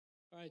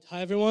right,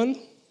 hi everyone.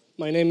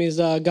 My name is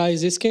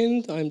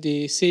Zyskind. I'm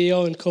the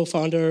CEO and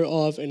co-founder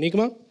of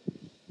Enigma.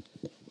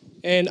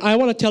 And I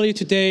want to tell you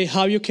today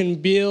how you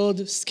can build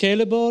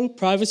scalable,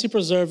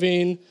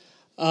 privacy-preserving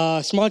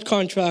smart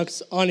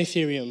contracts on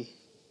Ethereum.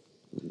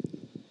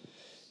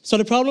 So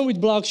the problem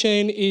with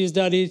blockchain is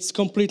that it's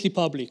completely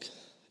public.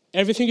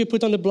 Everything you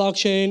put on the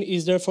blockchain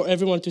is there for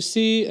everyone to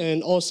see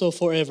and also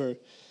forever.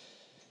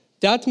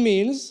 That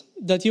means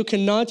that you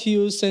cannot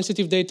use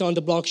sensitive data on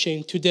the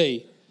blockchain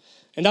today.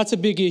 And that's a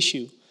big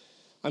issue.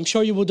 I'm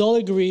sure you would all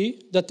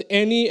agree that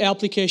any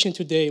application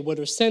today,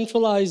 whether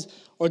centralized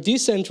or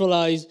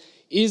decentralized,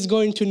 is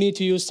going to need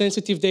to use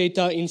sensitive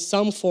data in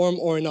some form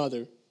or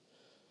another.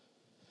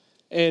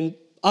 And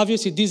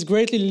obviously, this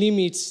greatly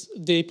limits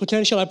the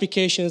potential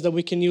applications that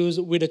we can use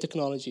with the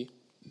technology.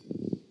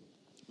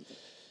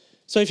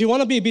 So if you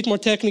want to be a bit more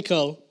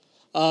technical,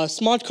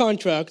 smart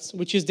contracts,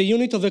 which is the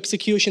unit of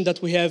execution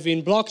that we have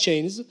in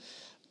blockchains,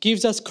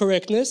 gives us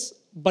correctness,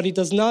 but it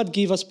does not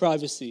give us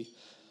privacy.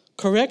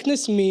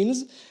 Correctness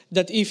means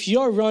that if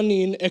you're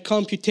running a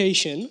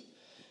computation,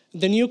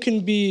 then you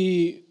can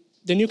be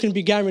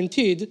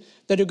guaranteed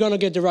that you're going to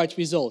get the right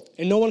result,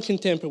 and no one can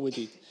tamper with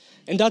it.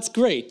 And that's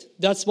great.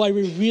 That's why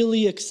we're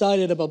really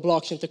excited about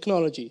blockchain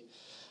technology.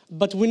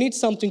 But we need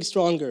something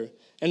stronger.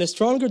 And a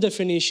stronger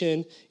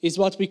definition is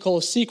what we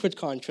call secret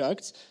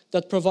contracts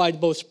that provide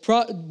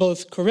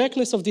both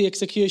correctness of the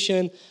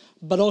execution,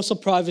 but also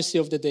privacy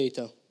of the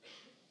data.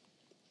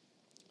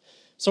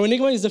 So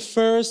Enigma is the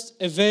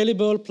first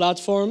available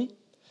platform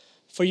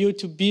for you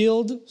to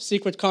build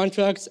secret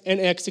contracts and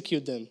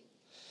execute them.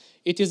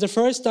 It is the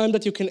first time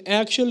that you can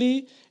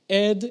actually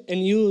add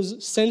and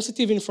use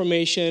sensitive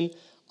information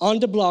on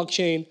the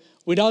blockchain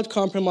without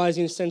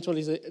compromising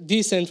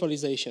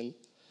decentralization.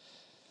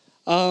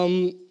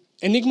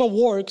 Enigma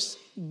works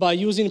by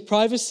using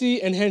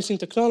privacy-enhancing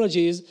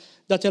technologies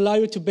that allow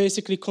you to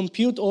basically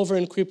compute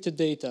over encrypted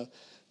data.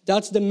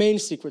 That's the main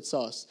secret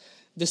sauce.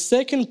 The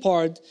second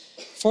part,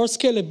 for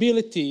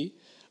scalability,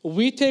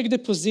 we take the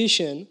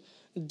position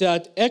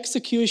that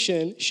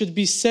execution should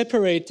be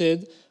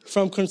separated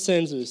from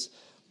consensus.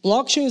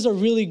 Blockchains are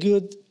really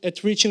good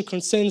at reaching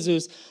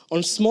consensus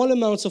on small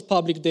amounts of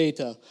public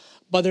data,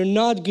 but they're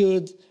not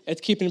good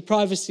at keeping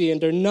privacy, and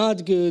they're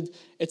not good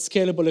at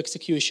scalable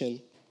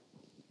execution.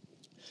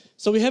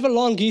 So we have a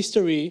long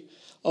history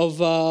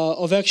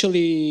of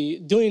actually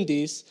doing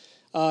this.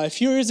 A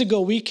few years ago,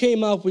 we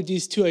came up with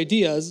these two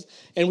ideas,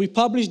 and we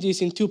published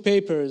this in two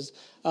papers,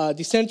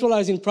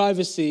 Decentralizing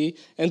Privacy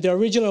and the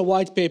original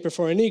white paper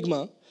for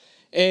Enigma.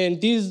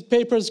 And these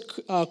papers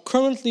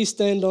currently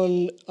stand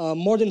on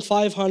more than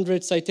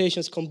 500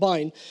 citations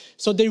combined,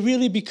 so they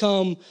really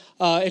become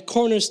a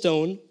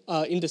cornerstone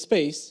in the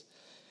space.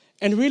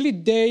 And really,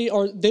 they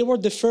were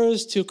the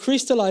first to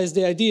crystallize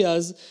the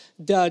ideas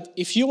that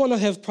if you want to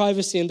have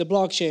privacy in the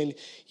blockchain,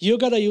 you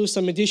got to use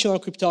some additional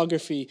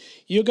cryptography.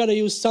 You got to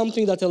use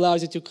something that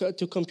allows you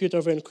to compute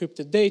over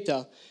encrypted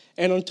data.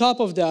 And on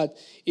top of that,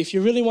 if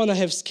you really want to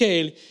have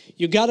scale,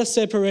 you got to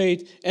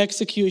separate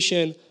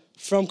execution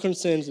from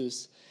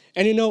consensus.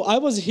 And you know, I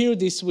was here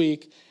this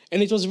week,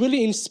 and it was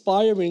really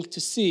inspiring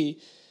to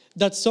see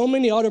that so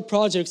many other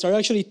projects are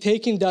actually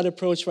taking that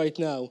approach right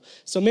now.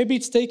 So maybe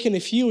it's taken a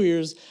few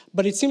years,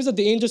 but it seems that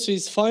the industry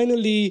is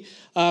finally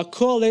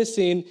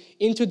coalescing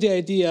into the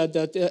idea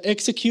that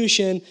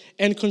execution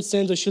and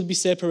consensus should be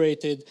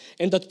separated,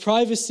 and that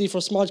privacy for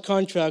smart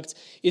contracts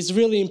is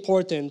really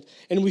important,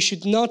 and we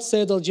should not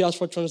settle just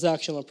for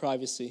transactional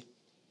privacy.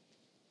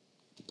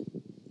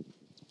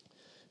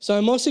 So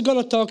I'm also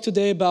going to talk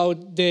today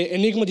about the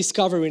Enigma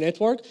Discovery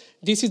Network.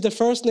 This is the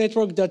first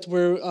network that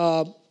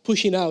we're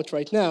pushing out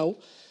right now.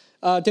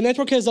 The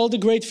network has all the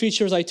great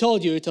features I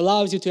told you. It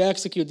allows you to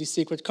execute these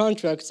secret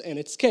contracts and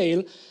at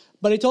scale,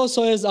 but it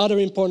also has other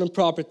important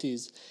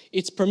properties.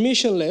 It's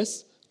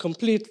permissionless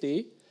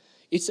completely.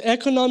 It's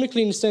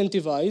economically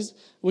incentivized,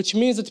 which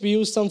means that we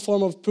use some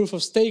form of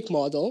proof-of-stake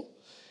model.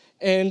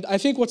 And I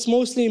think what's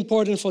mostly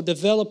important for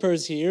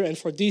developers here and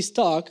for this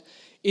talk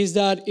is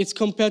that it's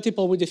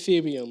compatible with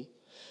Ethereum.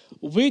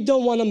 We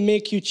don't want to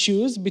make you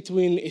choose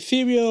between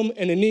Ethereum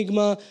and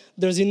Enigma.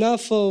 There's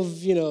enough of,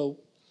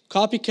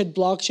 copycat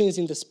blockchains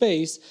in the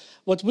space.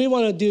 What we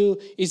want to do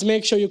is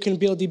make sure you can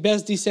build the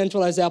best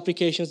decentralized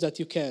applications that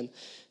you can.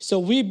 So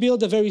we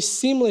build a very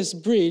seamless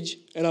bridge,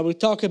 and I will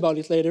talk about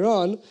it later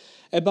on,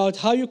 about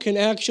how you can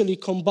actually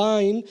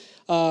combine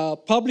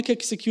public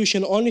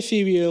execution on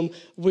Ethereum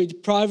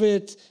with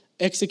private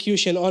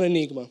execution on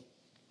Enigma.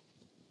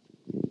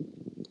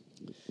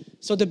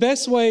 So the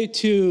best way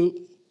to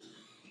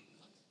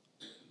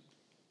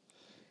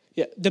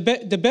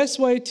the best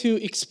way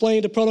to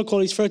explain the protocol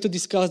is first to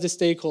discuss the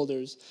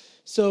stakeholders.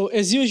 So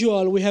as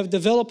usual, we have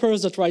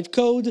developers that write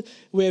code.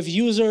 We have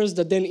users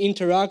that then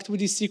interact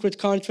with these secret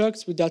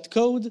contracts with that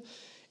code.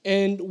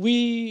 And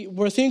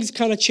where things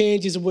kind of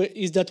change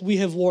is that we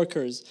have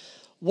workers.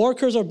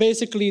 Workers are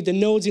basically the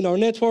nodes in our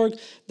network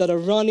that are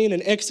running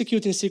and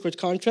executing secret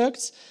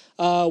contracts.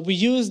 We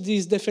use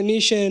this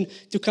definition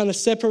to kind of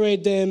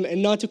separate them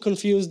and not to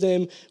confuse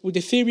them with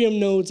Ethereum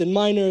nodes and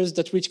miners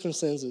that reach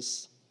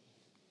consensus.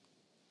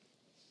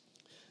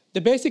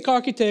 The basic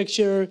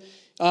architecture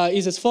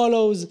is as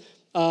follows.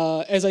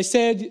 As I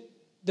said,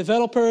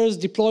 developers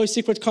deploy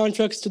secret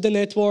contracts to the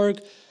network.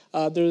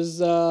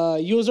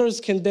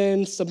 Users can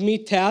then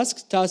submit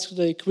tasks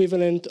the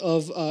equivalent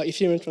of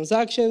Ethereum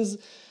transactions,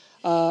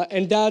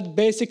 and that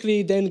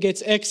basically then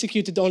gets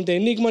executed on the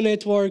Enigma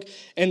network,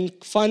 and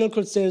final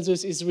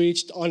consensus is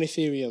reached on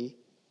Ethereum.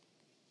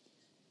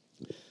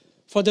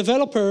 For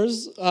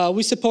developers,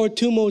 we support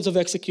two modes of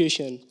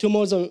execution,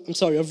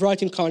 of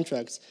writing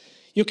contracts.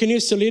 You can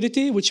use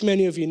Solidity, which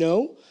many of you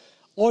know,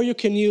 or you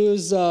can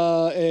use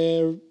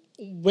a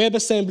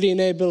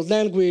WebAssembly-enabled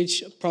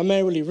language,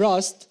 primarily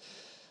Rust.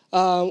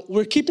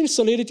 We're keeping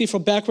Solidity for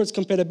backwards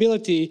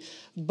compatibility,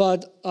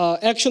 but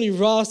actually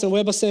Rust and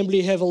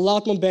WebAssembly have a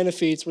lot more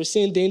benefits. We're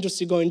seeing the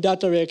industry go in that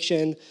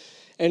direction.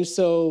 And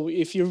so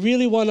if you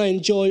really want to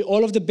enjoy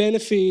all of the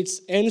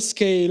benefits and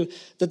scale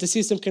that the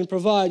system can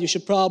provide, you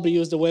should probably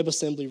use the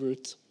WebAssembly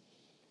route.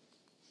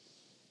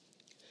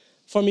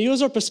 From a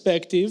user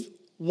perspective,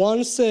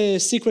 once a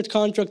secret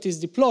contract is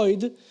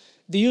deployed,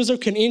 the user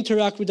can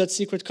interact with that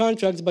secret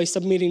contract by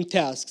submitting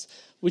tasks,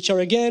 which are,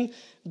 again,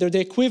 they're the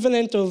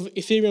equivalent of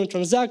Ethereum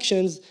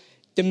transactions.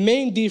 The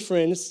main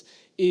difference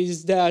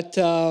is that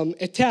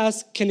a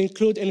task can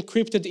include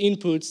encrypted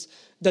inputs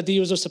that the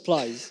user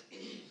supplies.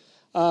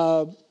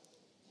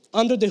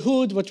 Under the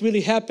hood, what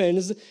really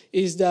happens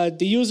is that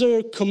the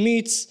user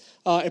commits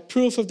a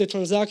proof of the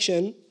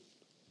transaction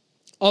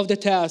of the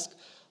task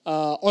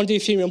on the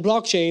Ethereum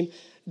blockchain.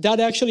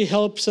 That actually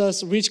helps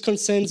us reach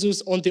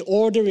consensus on the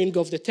ordering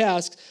of the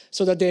task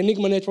so that the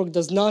Enigma network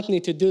does not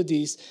need to do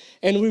this.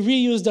 And we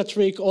reuse that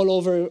trick all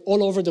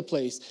over the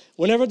place.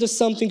 Whenever there's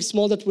something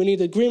small that we need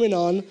agreement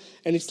on,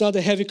 and it's not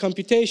a heavy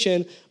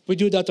computation, we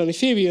do that on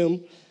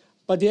Ethereum.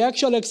 But the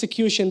actual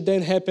execution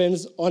then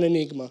happens on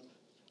Enigma,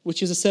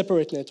 which is a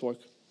separate network.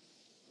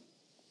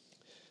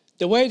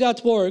 The way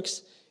that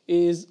works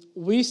is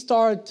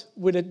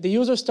the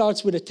user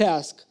starts with a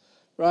task,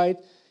 right?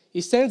 He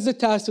sends the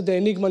task to the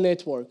Enigma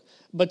network,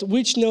 but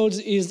which nodes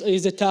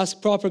is the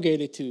task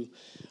propagated to?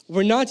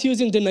 We're not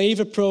using the naive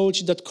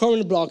approach that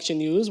current blockchain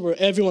use, where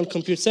everyone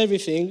computes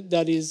everything.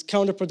 That is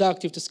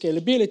counterproductive to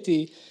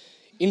scalability.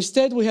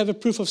 Instead, we have a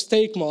proof of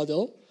stake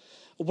model,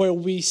 where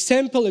we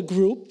sample a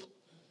group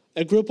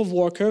of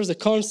workers, a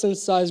constant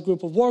size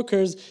group of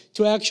workers,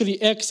 to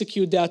actually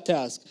execute that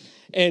task.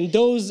 And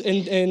those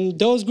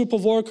group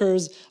of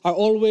workers are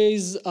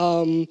always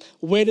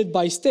weighted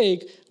by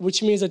stake,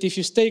 which means that if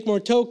you stake more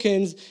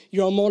tokens,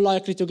 you are more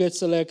likely to get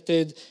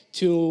selected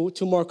to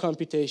more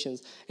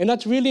computations. And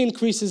that really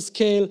increases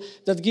scale.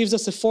 That gives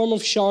us a form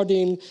of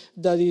sharding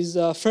that is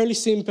fairly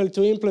simple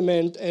to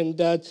implement and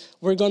that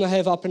we're going to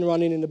have up and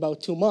running in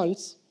about 2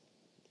 months.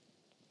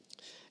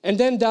 And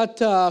then that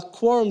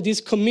quorum,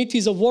 these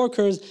committees of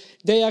workers,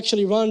 they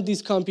actually run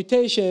these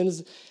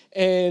computations.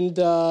 And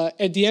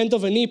at the end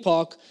of an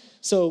epoch,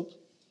 so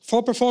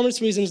for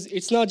performance reasons,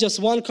 it's not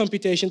just one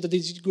computation that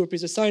this group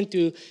is assigned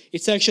to,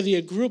 it's actually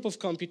a group of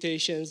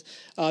computations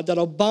that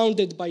are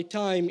bounded by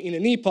time in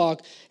an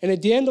epoch. And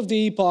at the end of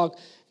the epoch,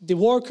 the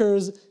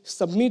workers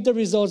submit the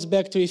results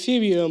back to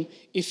Ethereum.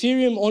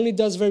 Ethereum only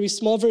does very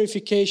small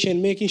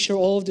verification, making sure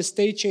all of the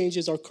state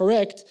changes are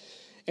correct.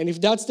 And if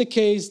that's the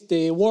case,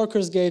 the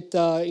workers get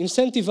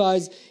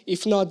incentivized.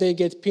 If not, they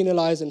get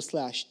penalized and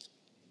slashed.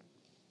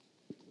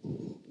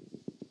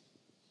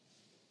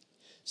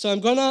 So I'm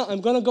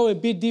gonna go a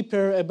bit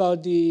deeper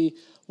about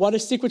what a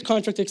secret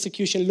contract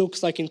execution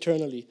looks like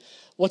internally.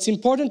 What's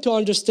important to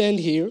understand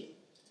here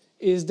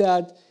is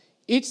that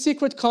each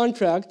secret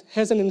contract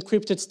has an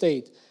encrypted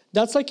state.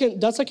 That's like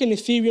an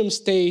Ethereum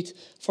state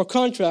for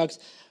contracts,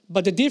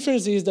 but the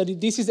difference is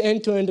that this is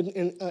end-to-end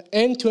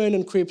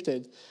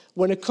encrypted.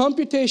 When a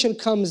computation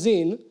comes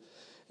in,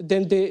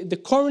 then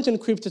the current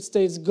encrypted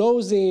state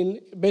goes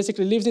in,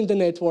 basically lives in the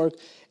network,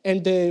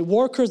 and the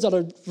workers that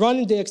are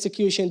running the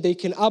execution, they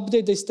can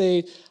update the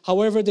state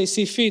however they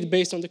see fit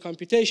based on the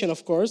computation,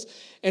 of course,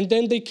 and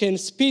then they can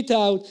spit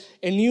out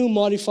a new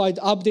modified,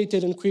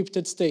 updated,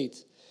 encrypted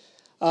state.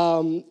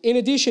 In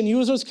addition,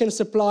 users can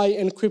supply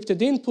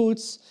encrypted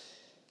inputs.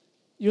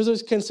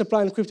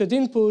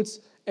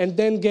 And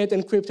then get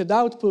encrypted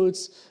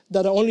outputs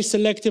that are only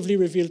selectively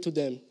revealed to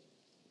them.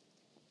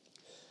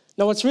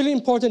 Now, what's really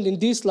important in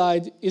this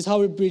slide is how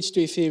we bridge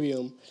to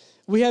Ethereum.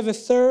 We have a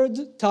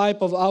third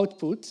type of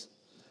output,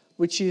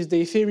 which is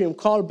the Ethereum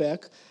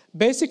callback.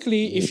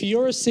 Basically, if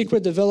you're a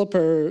secret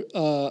developer,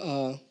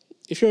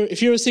 if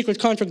you're a secret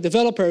contract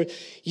developer,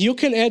 you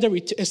can add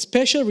a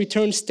special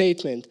return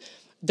statement.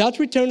 That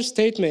return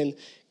statement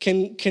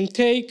can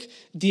take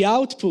the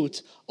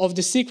output of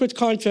the secret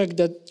contract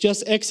that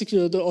just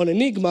executed on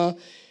Enigma,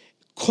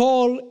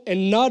 call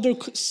another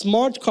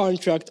smart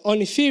contract on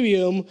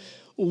Ethereum,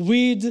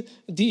 with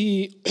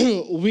the,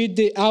 with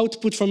the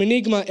output from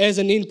Enigma as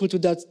an input to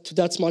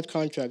that smart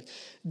contract.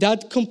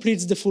 That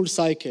completes the full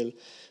cycle.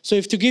 So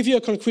if to give you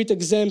a concrete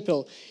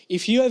example,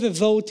 if you have a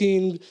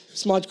voting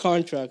smart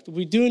contract,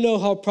 we do know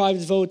how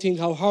private voting,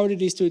 how hard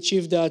it is to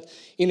achieve that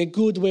in a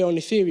good way on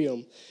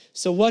Ethereum.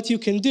 So what you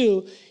can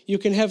do, you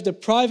can have the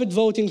private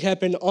voting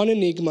happen on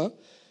Enigma.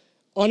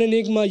 On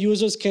Enigma,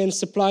 users can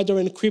supply their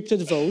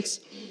encrypted votes.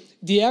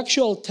 The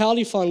actual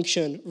tally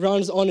function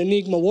runs on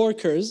Enigma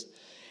workers.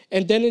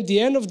 And then at the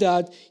end of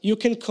that, you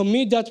can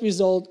commit that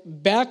result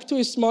back to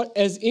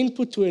as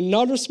input to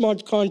another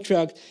smart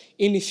contract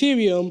in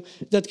Ethereum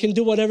that can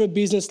do whatever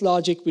business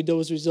logic with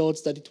those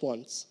results that it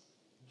wants.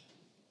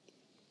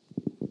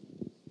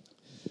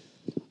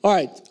 All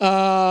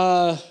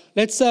right,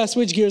 let's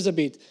switch gears a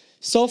bit.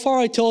 So far,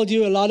 I told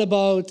you a lot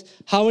about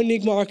how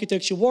Enigma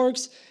architecture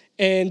works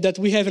and that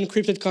we have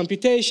encrypted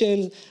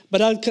computation, but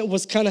that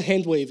was kind of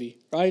hand-wavy,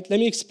 right? Let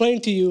me explain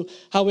to you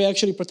how we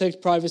actually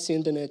protect privacy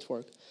in the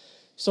network.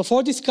 So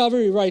for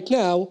discovery right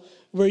now,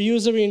 we're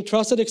using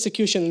trusted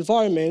execution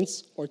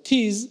environments, or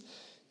TEEs,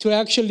 to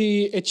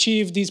actually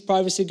achieve these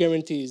privacy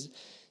guarantees.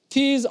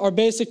 TEEs are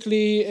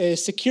basically a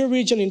secure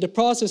region in the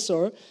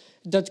processor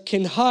that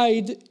can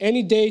hide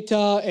any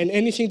data and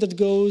anything that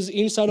goes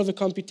inside of a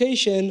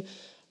computation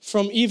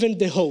from even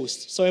the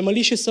host. So a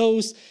malicious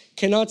host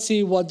cannot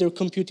see what they're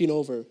computing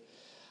over.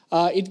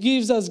 It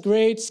gives us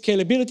great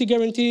scalability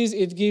guarantees.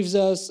 It gives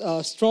us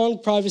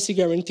strong privacy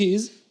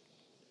guarantees.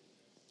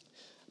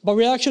 But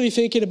we're actually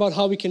thinking about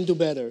how we can do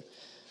better.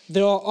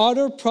 There are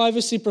other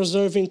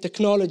privacy-preserving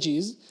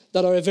technologies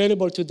that are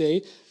available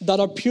today that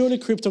are purely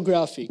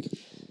cryptographic.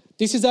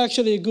 This is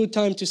actually a good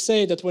time to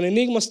say that when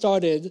Enigma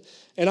started,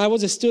 and I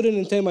was a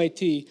student at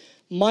MIT,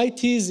 my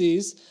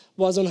thesis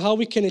was on how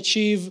we can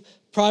achieve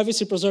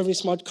privacy-preserving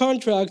smart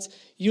contracts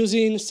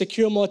using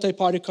secure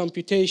multi-party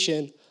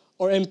computation,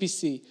 or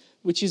MPC,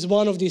 which is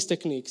one of these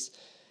techniques.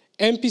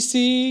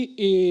 MPC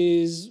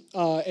is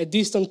a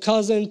distant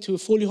cousin to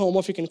fully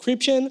homomorphic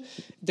encryption.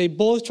 They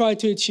both try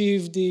to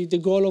achieve the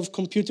goal of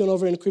computing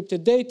over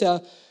encrypted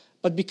data,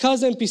 but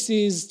because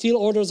MPC is still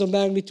orders of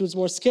magnitudes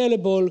more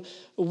scalable,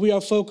 we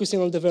are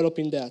focusing on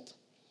developing that.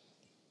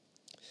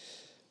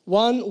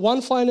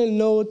 One final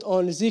note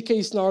on ZK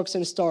snarks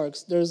and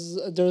starks.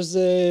 There's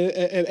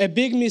a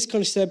big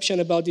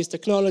misconception about these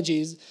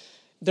technologies.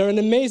 They're an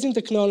amazing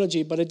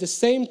technology, but at the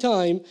same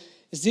time,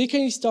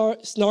 ZK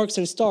snarks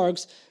and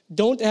starks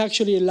don't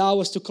actually allow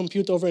us to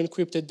compute over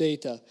encrypted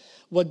data.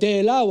 What they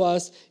allow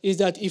us is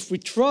that if we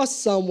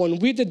trust someone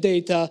with the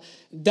data,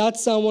 that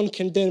someone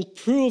can then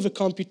prove a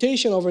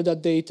computation over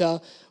that data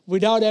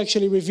without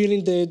actually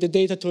revealing the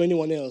data to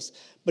anyone else.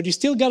 But you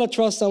still gotta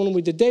trust someone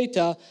with the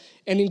data,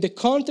 and in the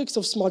context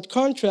of smart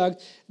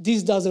contract,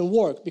 this doesn't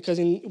work, because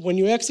when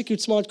you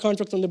execute smart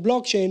contract on the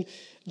blockchain,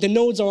 the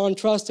nodes are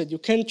untrusted. You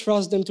can't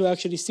trust them to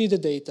actually see the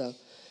data.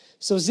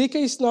 So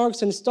ZK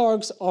snarks and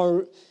starks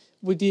are,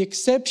 with the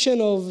exception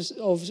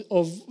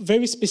of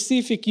very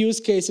specific use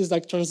cases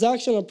like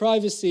transactional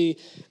privacy,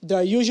 they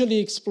are usually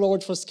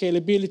explored for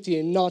scalability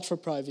and not for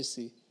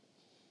privacy.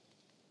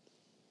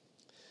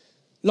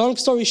 Long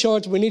story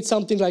short, we need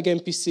something like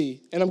MPC.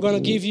 And I'm going to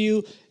give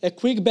you a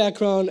quick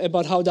background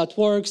about how that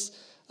works.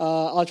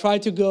 I'll try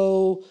to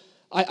go,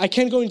 I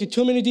can't go into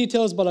too many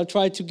details, but I'll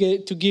try to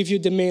give you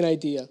the main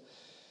idea.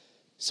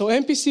 So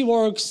MPC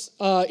works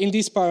in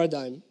this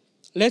paradigm.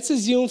 Let's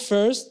assume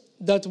first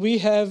that we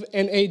have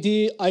an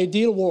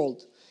ideal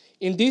world.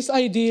 In this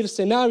ideal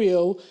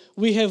scenario,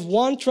 we have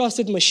one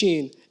trusted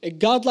machine, a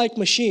godlike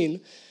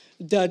machine,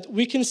 that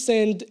we can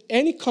send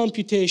any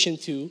computation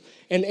to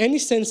and any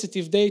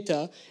sensitive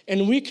data,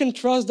 and we can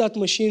trust that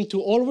machine to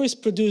always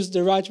produce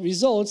the right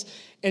results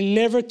and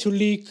never to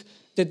leak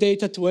the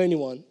data to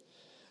anyone.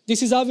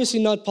 This is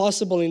obviously not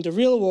possible in the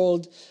real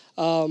world.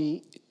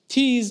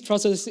 TEEs,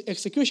 trusted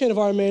execution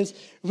environments,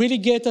 really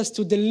get us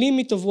to the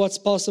limit of what's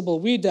possible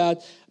with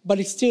that, but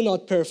it's still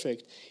not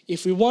perfect.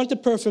 If we want a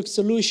perfect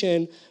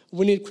solution,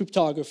 we need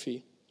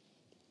cryptography.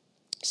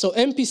 So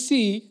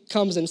MPC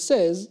comes and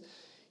says,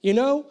 you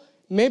know,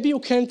 maybe you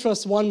can't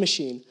trust one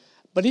machine,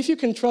 but if you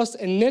can trust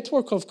a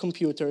network of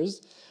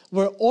computers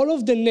where all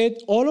of the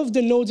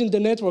nodes in the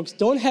networks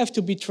don't have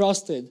to be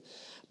trusted,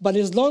 but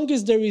as long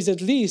as there is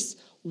at least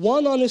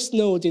one honest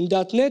node in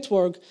that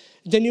network,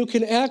 then you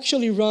can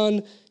actually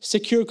run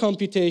secure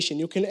computation.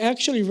 You can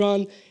actually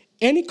run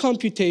any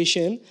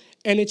computation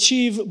and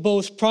achieve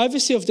both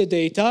privacy of the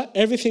data,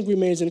 everything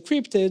remains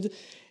encrypted,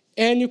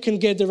 and you can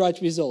get the right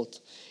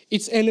result.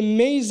 It's an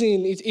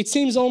amazing, it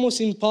seems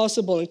almost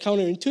impossible and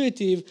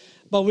counterintuitive,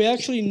 but we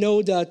actually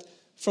know that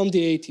from the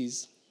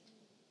 80s.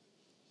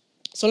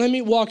 So let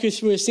me walk you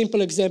through a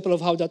simple example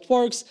of how that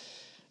works.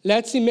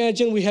 Let's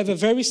imagine we have a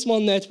very small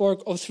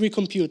network of 3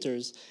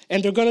 computers,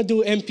 and they're gonna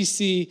do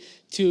MPC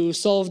to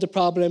solve the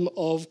problem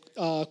of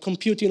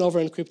computing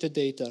over encrypted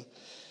data.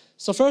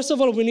 So first of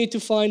all, we need to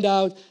find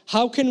out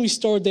how can we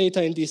store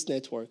data in this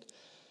network.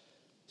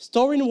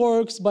 Storing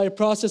works by a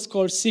process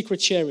called secret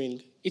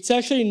sharing. It's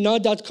actually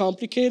not that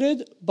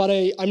complicated, but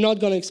I'm not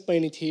gonna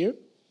explain it here.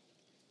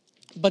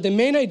 But the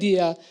main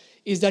idea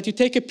is that you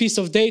take a piece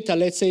of data,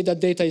 let's say that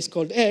data is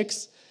called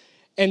X,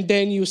 and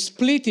then you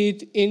split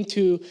it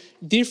into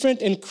different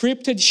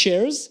encrypted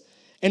shares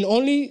and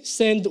only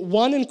send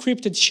one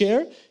encrypted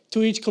share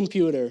to each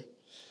computer.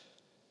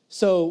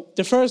 So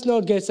the first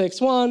node gets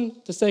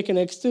X1, the second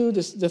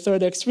X2, the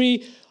third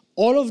X3.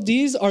 All of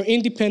these are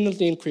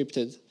independently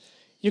encrypted.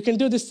 You can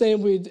do the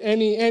same with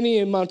any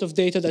amount of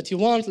data that you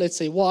want, let's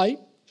say Y.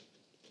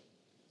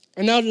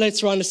 And now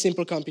let's run a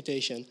simple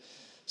computation.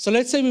 So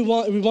let's say we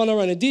want to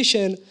run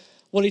addition.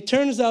 Well, it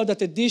turns out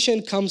that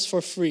addition comes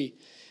for free.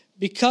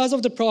 Because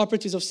of the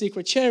properties of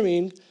secret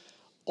sharing,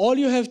 all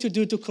you have to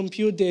do to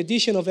compute the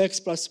addition of X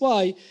plus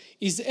Y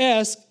is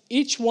ask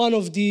each one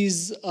of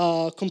these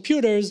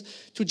computers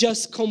to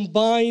just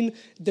combine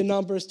the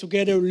numbers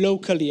together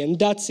locally, and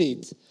that's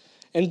it.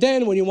 And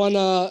then when you want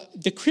to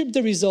decrypt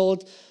the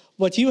result,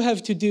 what you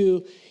have to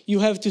do, you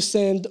have to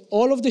send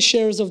all of the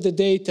shares of the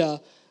data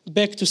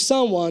back to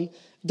someone.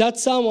 That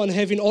someone,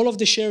 having all of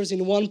the shares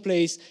in one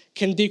place,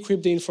 can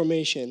decrypt the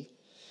information.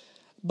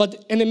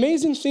 But an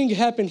amazing thing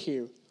happened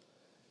here.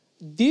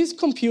 These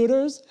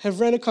computers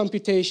have run a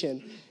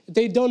computation.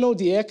 They don't know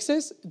the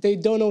X's, they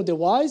don't know the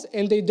Y's,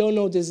 and they don't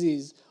know the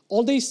Z's.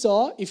 All they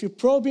saw, if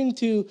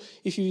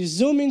you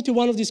zoom into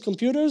one of these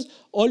computers,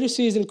 all you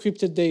see is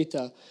encrypted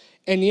data.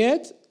 And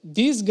yet,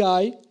 this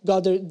guy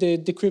got the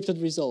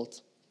decrypted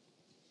result.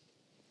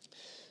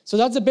 So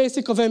that's the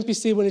basic of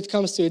MPC when it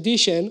comes to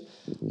addition.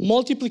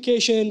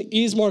 Multiplication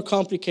is more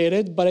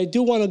complicated, but I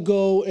do want to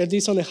go at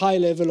least on a high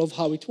level of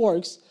how it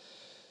works.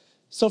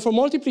 So for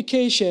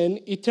multiplication,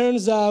 it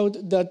turns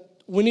out that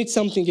we need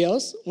something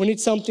else. We need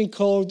something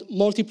called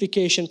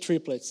multiplication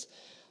triplets.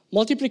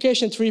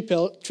 Multiplication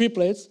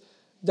triplets,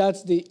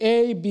 that's the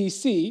A, B,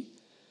 C,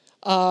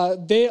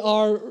 they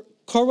are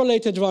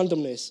correlated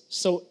randomness.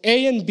 So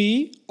A and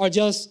B are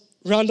just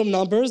random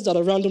numbers that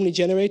are randomly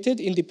generated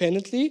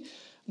independently,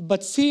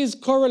 but C is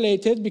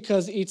correlated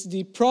because it's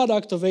the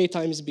product of A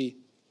times B.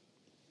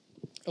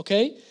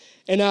 Okay?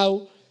 And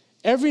now,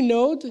 every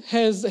node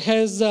has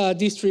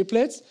these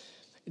triplets.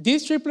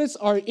 These triplets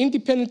are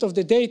independent of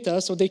the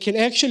data, so they can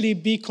actually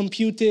be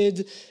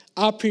computed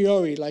a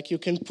priori. Like you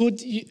can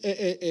put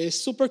a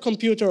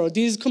supercomputer, or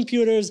these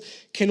computers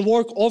can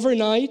work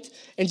overnight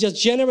and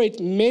just generate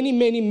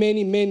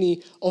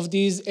many of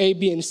these A,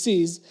 B, and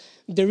Cs.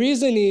 The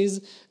reason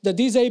is that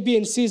these A, B,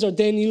 and Cs are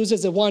then used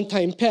as a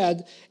one-time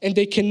pad, and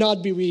they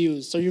cannot be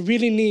reused. So you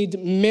really need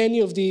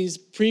many of these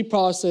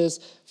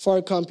pre-processed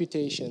for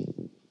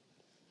computation.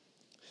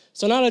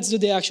 So now let's do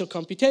the actual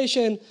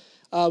computation.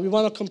 We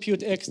want to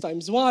compute X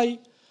times Y.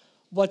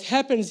 What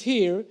happens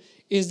here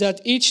is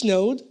that each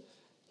node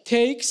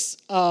takes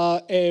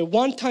a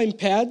one-time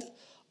pad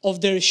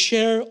of their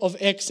share of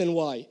X and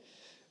Y.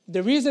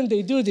 The reason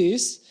they do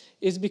this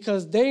is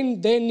because they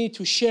need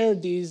to share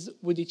these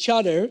with each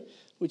other,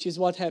 which is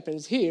what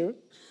happens here.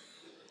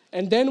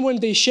 And then when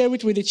they share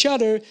it with each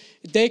other,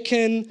 they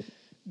can,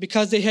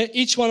 because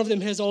each one of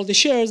them has all the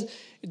shares,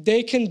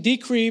 they can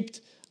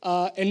decrypt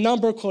a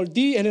number called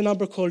D and a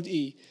number called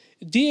E.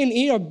 D and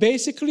E are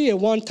basically a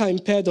one-time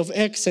pad of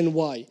X and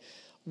Y.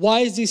 Why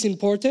is this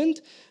important?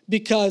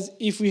 Because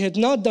if we had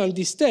not done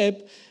this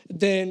step,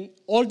 then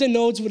all the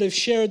nodes would have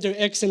shared their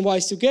X and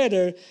Y's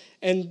together,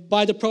 and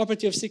by the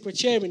property of secret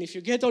sharing, if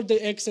you get all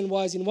the X and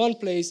Y's in one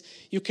place,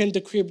 you can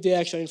decrypt the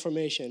actual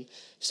information.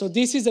 So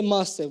this is a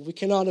must-have. We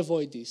cannot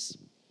avoid this.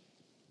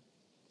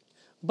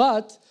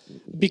 But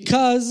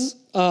because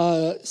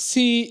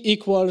C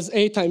equals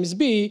A times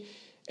B,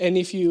 and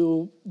if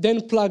you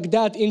then plug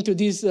that into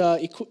this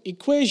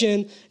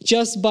equation,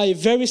 just by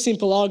very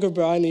simple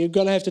algebra, and you're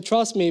going to have to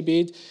trust me a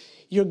bit,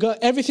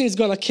 everything is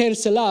going to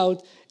cancel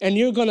out, and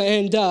you're going to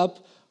end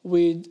up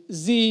with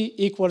Z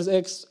equals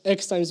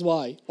X times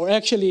Y. Or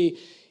actually,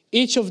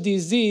 each of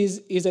these Z's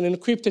is an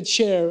encrypted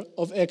share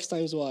of X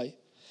times Y.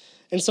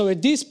 And so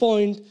at this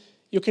point,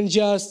 you can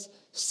just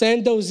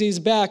send those Z's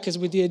back as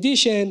with the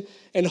addition,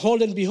 and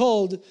hold and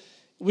behold,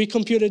 we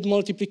computed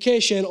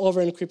multiplication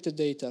over encrypted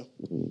data.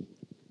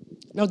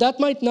 Now, that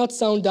might not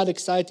sound that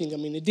exciting. I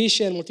mean,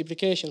 addition,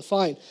 multiplication,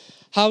 fine.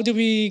 How do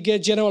we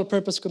get general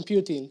purpose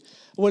computing?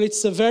 Well,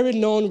 it's a very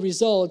known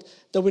result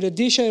that with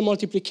addition and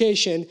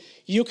multiplication,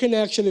 you can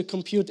actually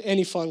compute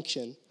any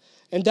function.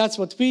 And that's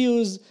what we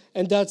use,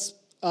 and that's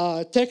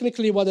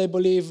technically what I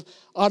believe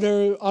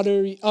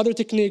other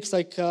techniques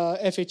like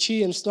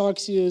FHE and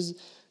snarks use.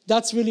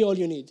 That's really all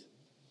you need.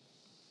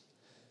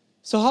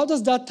 So how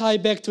does that tie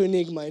back to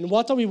Enigma? And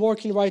what are we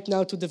working right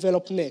now to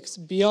develop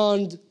next,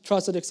 beyond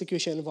trusted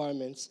execution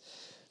environments?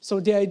 So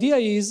the idea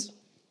is,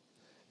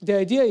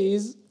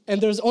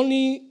 and there's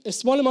only a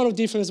small amount of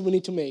difference we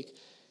need to make.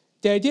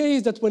 The idea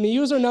is that when a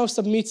user now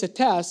submits a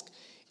task,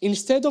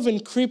 instead of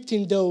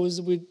encrypting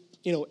those with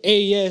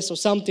AES or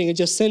something and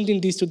just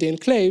sending these to the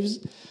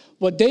enclaves,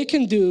 what they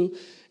can do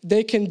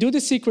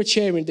the secret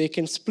sharing. They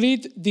can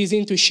split these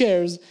into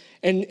shares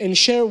and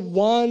share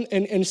one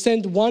and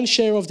send one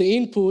share of the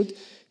input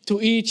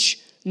to each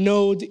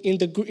node in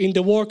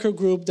the worker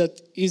group that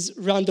is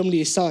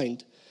randomly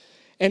assigned.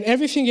 And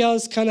everything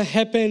else kind of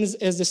happens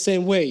as the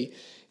same way.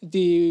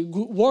 The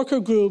worker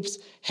groups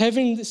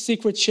having the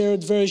secret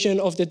shared version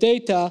of the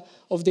data,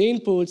 of the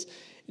inputs,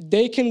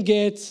 they can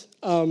get,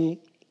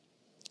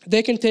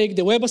 they can take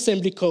the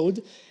WebAssembly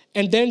code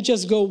and then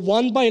just go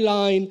line by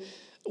line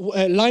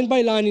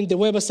in the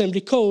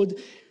WebAssembly code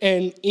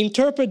and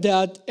interpret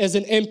that as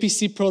an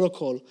MPC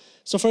protocol.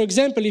 So for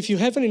example, if you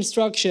have an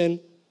instruction,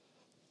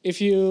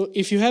 if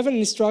you have an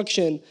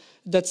instruction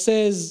that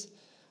says,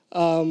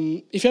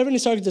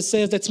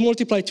 let's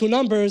multiply two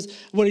numbers,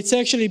 well, it's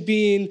actually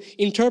being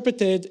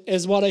interpreted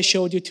as what I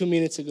showed you 2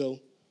 minutes ago.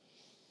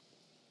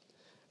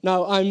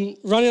 Now, I'm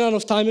running out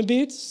of time a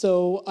bit,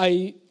 so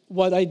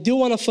what I do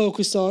want to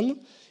focus on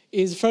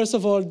is, first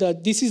of all,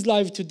 that this is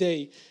live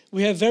today.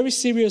 We have very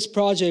serious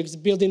projects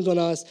building on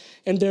us,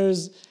 and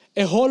there's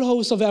a whole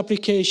host of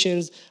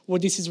applications where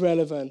this is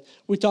relevant.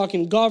 We're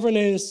talking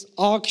governance,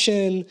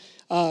 auction,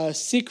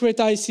 secret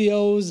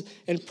ICOs,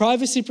 and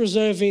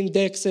privacy-preserving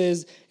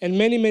DEXs, and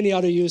many, many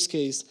other use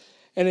cases.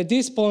 And at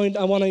this point,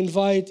 I want to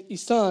invite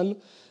Isan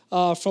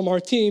from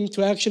our team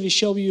to actually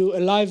show you a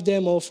live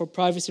demo for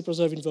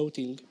privacy-preserving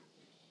voting.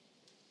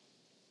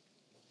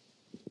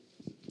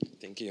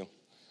 Thank you.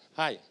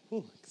 Hi,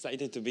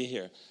 excited to be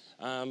here.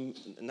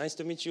 Nice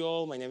to meet you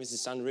all. My name is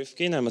Isan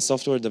Rivkin. I'm a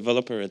software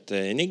developer at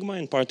Enigma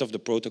and part of the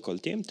protocol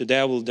team. Today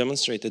I will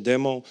demonstrate a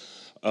demo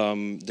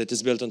that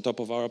is built on top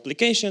of our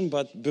application,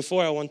 but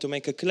before I want to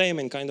make a claim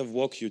and kind of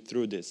walk you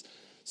through this.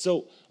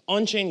 So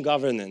on-chain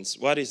governance,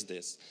 what is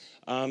this?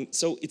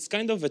 So it's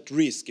kind of at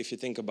risk if you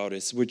think about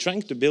it. So we're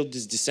trying to build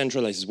this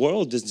decentralized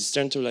world, these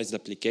decentralized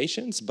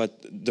applications,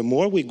 but the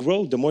more we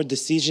grow, the more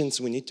decisions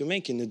we need to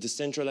make in a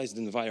decentralized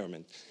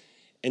environment.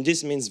 And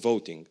this means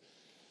voting.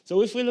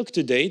 So if we look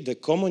today, the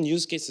common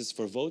use cases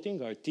for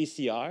voting are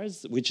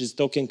TCRs, which is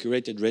token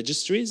curated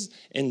registries,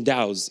 and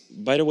DAOs.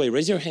 By the way,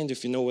 raise your hand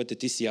if you know what a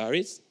TCR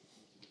is.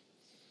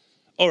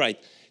 All right,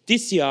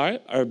 TCR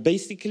are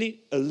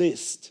basically a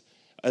list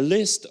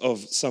of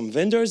some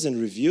vendors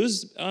and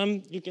reviews.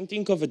 You can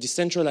think of a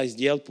decentralized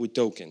Yelp with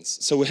tokens.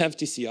 So we have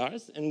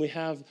TCRs, and we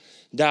have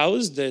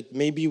DAOs that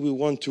maybe we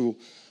want to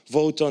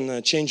vote on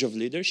a change of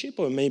leadership,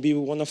 or maybe we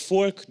want to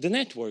fork the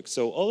network.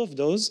 So all of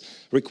those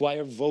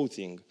require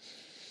voting.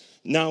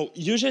 Now,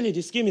 usually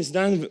this scheme is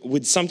done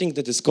with something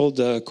that is called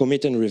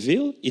commit and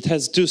reveal. It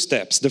has two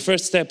steps. The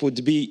first step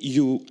would be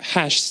you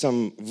hash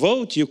some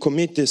vote, you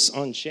commit this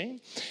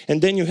on-chain,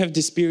 and then you have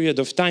this period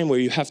of time where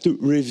you have to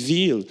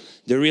reveal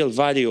the real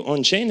value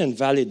on-chain and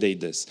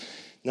validate this.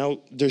 Now,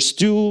 there's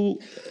two,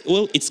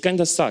 well, it kind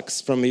of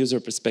sucks from a user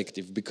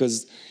perspective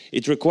because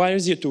it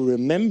requires you to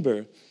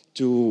remember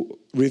to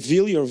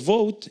reveal your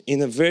vote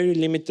in a very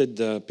limited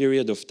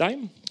period of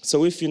time.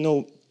 So if you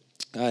know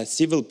a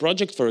civil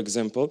project, for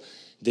example,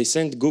 they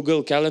send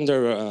Google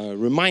Calendar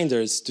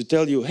reminders to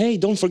tell you, hey,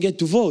 don't forget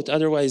to vote,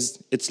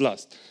 otherwise it's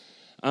lost.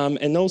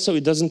 And also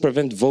it doesn't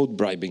prevent vote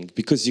bribing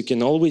because you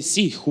can always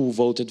see who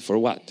voted for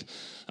what.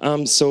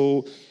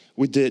 So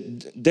with the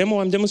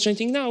demo I'm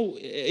demonstrating now,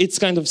 it's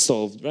kind of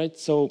solved, right?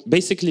 So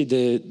basically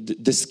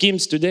the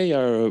schemes today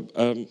are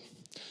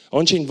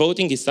on-chain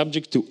voting is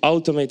subject to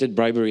automated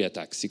bribery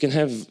attacks. You can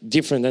have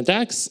different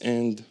attacks,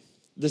 and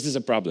this is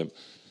a problem.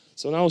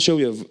 So now I'll show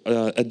you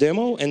a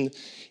demo, and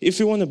if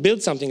you want to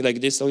build something like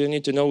this, all you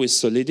need to know is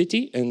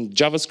Solidity and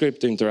JavaScript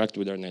to interact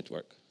with our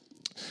network.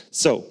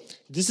 So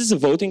this is a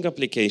voting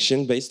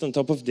application based on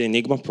top of the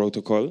Enigma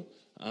protocol,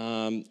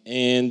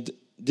 and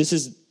this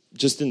is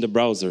just in the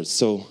browser,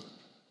 so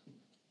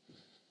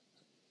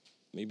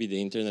maybe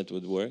the internet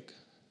would work.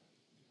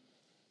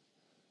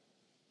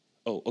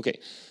 Oh, okay.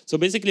 So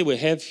basically we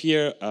have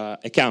here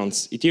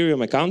accounts,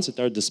 Ethereum accounts at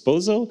our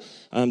disposal.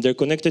 They're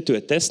connected to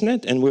a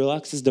testnet and we'll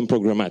access them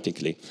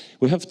programmatically.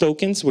 We have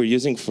tokens we're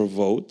using for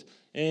vote,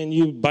 and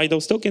you buy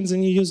those tokens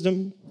and you use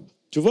them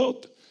to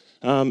vote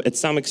at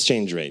some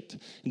exchange rate.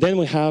 Then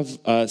we have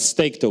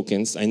stake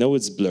tokens. I know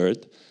it's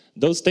blurred.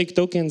 Those stake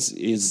tokens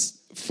is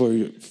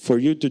for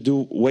you to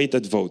do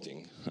weighted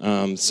voting.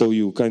 So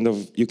you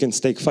can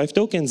stake 5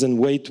 tokens and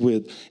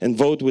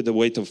vote with a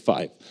weight of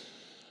 5.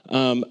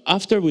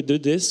 After we do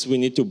this, we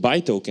need to buy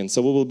tokens.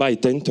 So we will buy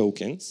 10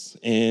 tokens,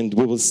 and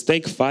we will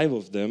stake 5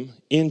 of them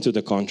into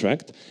the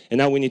contract. And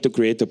now we need to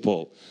create a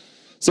poll.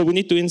 So we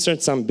need to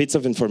insert some bits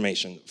of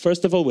information.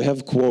 First of all, we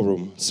have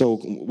quorum.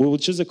 So we will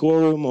choose a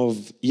quorum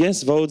of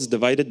yes votes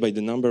divided by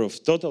the number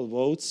of total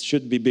votes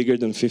should be bigger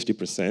than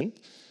 50%.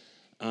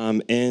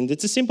 And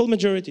it's a simple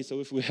majority. So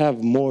if we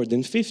have more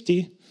than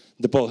 50,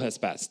 the poll has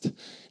passed.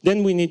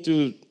 Then we need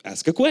to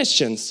ask a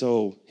question.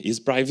 So is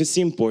privacy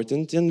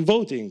important in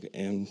voting?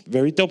 And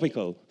very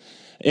topical.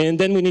 And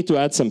then we need to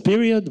add some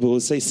period. We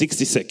will say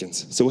 60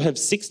 seconds. So we have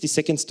 60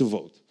 seconds to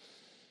vote.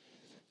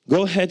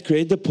 Go ahead,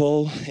 create the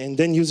poll, and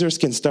then users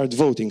can start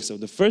voting. So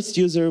the first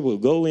user will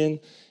go in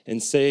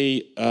and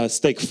say,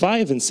 stake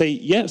 5 and say,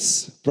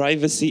 yes,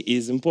 privacy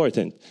is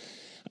important.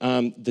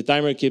 The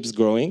timer keeps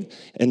growing.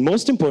 And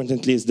most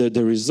importantly is that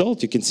the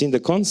result you can see in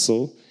the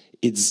console,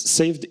 it's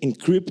saved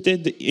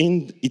encrypted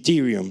in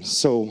Ethereum.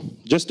 So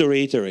just to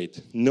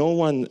reiterate,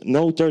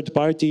 no third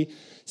party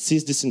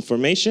sees this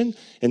information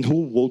and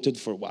who voted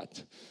for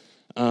what.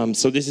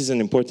 So this is an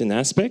important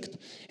aspect.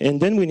 And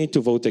then we need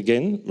to vote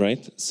again,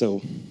 right?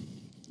 So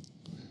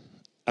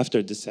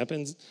after this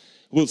happens,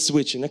 we'll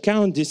switch an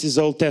account. This is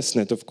all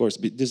testnet, of course.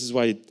 This is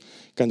why it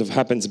kind of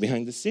happens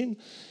behind the scene.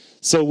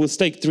 So we'll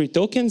stake 3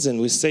 tokens and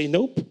we say,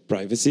 nope,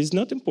 privacy is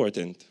not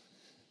important.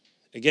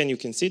 Again, you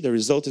can see the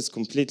result is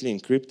completely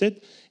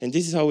encrypted, and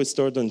this is how it's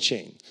stored on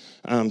chain.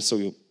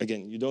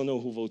 Again, you don't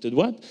know who voted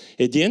what.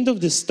 At the end of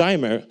this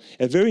timer,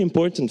 a very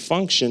important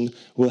function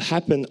will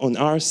happen on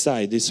our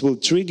side. This will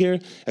trigger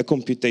a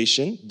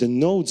computation. The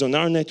nodes on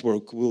our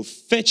network will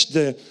fetch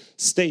the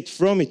state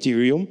from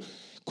Ethereum,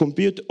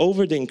 compute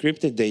over the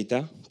encrypted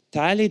data,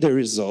 tally the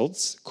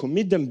results,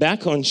 commit them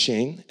back on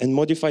chain, and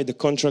modify the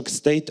contract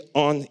state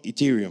on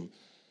Ethereum.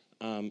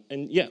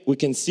 And yeah, we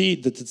can see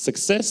that it's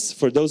success.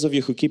 For those of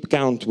you who keep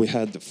count, we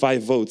had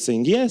 5 votes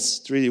saying yes,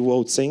 3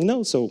 votes saying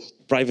no, so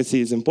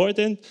privacy is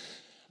important.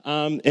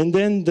 And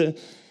then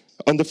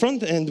on the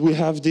front end, we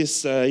have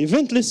this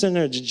event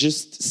listener that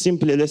just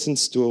simply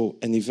listens to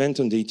an event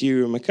on the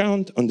Ethereum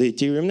account, on the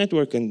Ethereum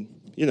network, and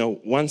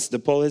once the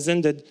poll is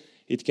ended,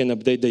 it can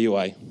update the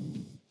UI.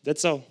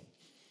 That's all.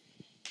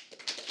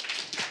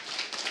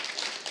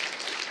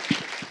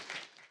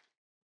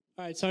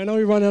 All right, so I know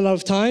we're running out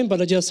of time,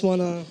 but I just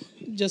wanna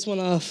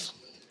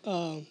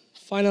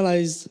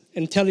finalize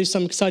and tell you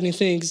some exciting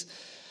things.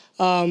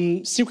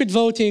 Secret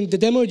voting, the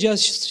demo you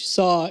just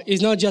saw,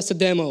 is not just a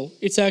demo.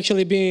 It's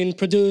actually being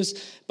produced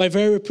by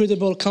very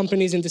reputable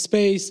companies in the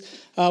space.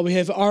 We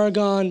have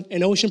Aragon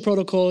and Ocean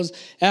Protocols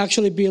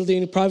actually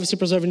building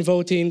privacy-preserving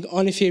voting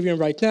on Ethereum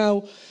right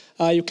now.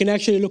 You can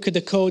actually look at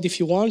the code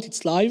if you want.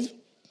 It's live.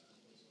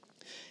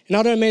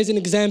 Another amazing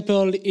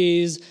example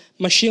is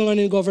machine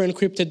learning over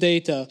encrypted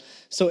data.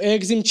 So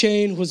Exim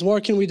Chain, who's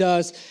working with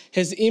us,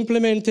 has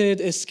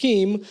implemented a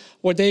scheme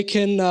where they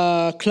can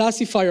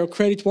classify your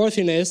credit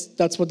worthiness.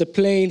 That's what the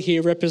plane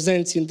here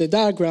represents in the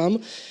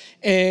diagram.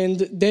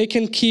 And they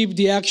can keep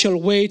the actual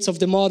weights of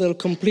the model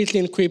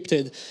completely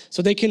encrypted.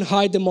 So they can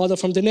hide the model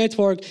from the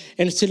network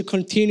and still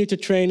continue to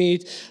train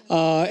it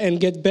and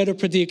get better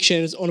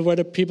predictions on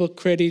whether people's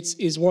credits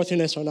is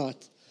worthiness or not.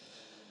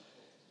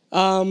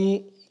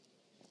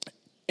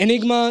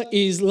 Enigma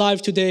is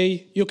live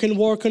today. You can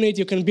work on it,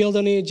 you can build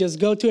on it. Just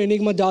go to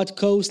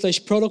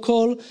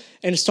enigma.co/protocol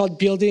and start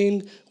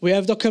building. We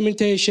have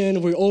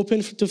documentation, we're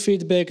open to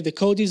feedback, the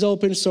code is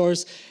open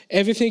source,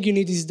 everything you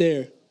need is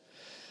there.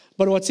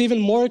 But what's even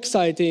more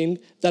exciting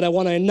that I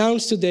want to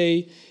announce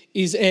today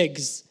is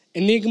EGGS,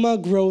 Enigma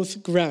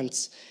Growth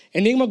Grants.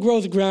 Enigma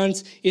Growth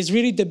Grants is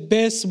really the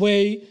best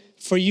way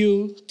for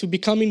you to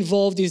become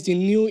involved in the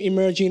new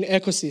emerging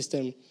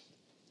ecosystem.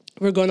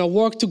 We're going to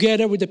work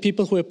together with the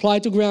people who apply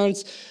to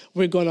grants.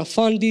 We're going to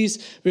fund this.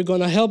 We're going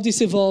to help this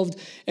evolve.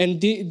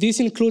 And this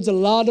includes a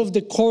lot of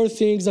the core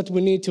things that we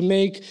need to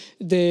make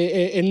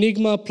the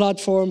Enigma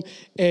platform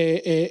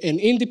an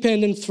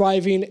independent,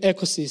 thriving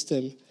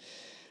ecosystem.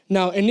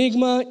 Now,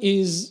 Enigma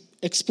is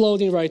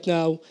exploding right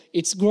now.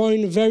 It's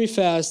growing very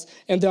fast.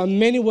 And there are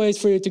many ways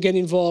for you to get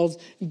involved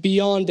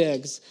beyond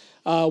EGGS.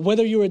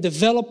 Whether you're a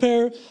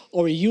developer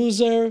or a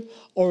user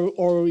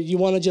or you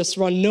want to just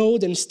run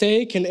node and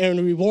stake and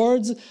earn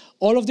rewards,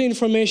 all of the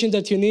information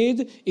that you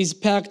need is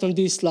packed on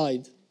this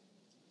slide.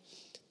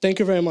 Thank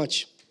you very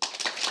much.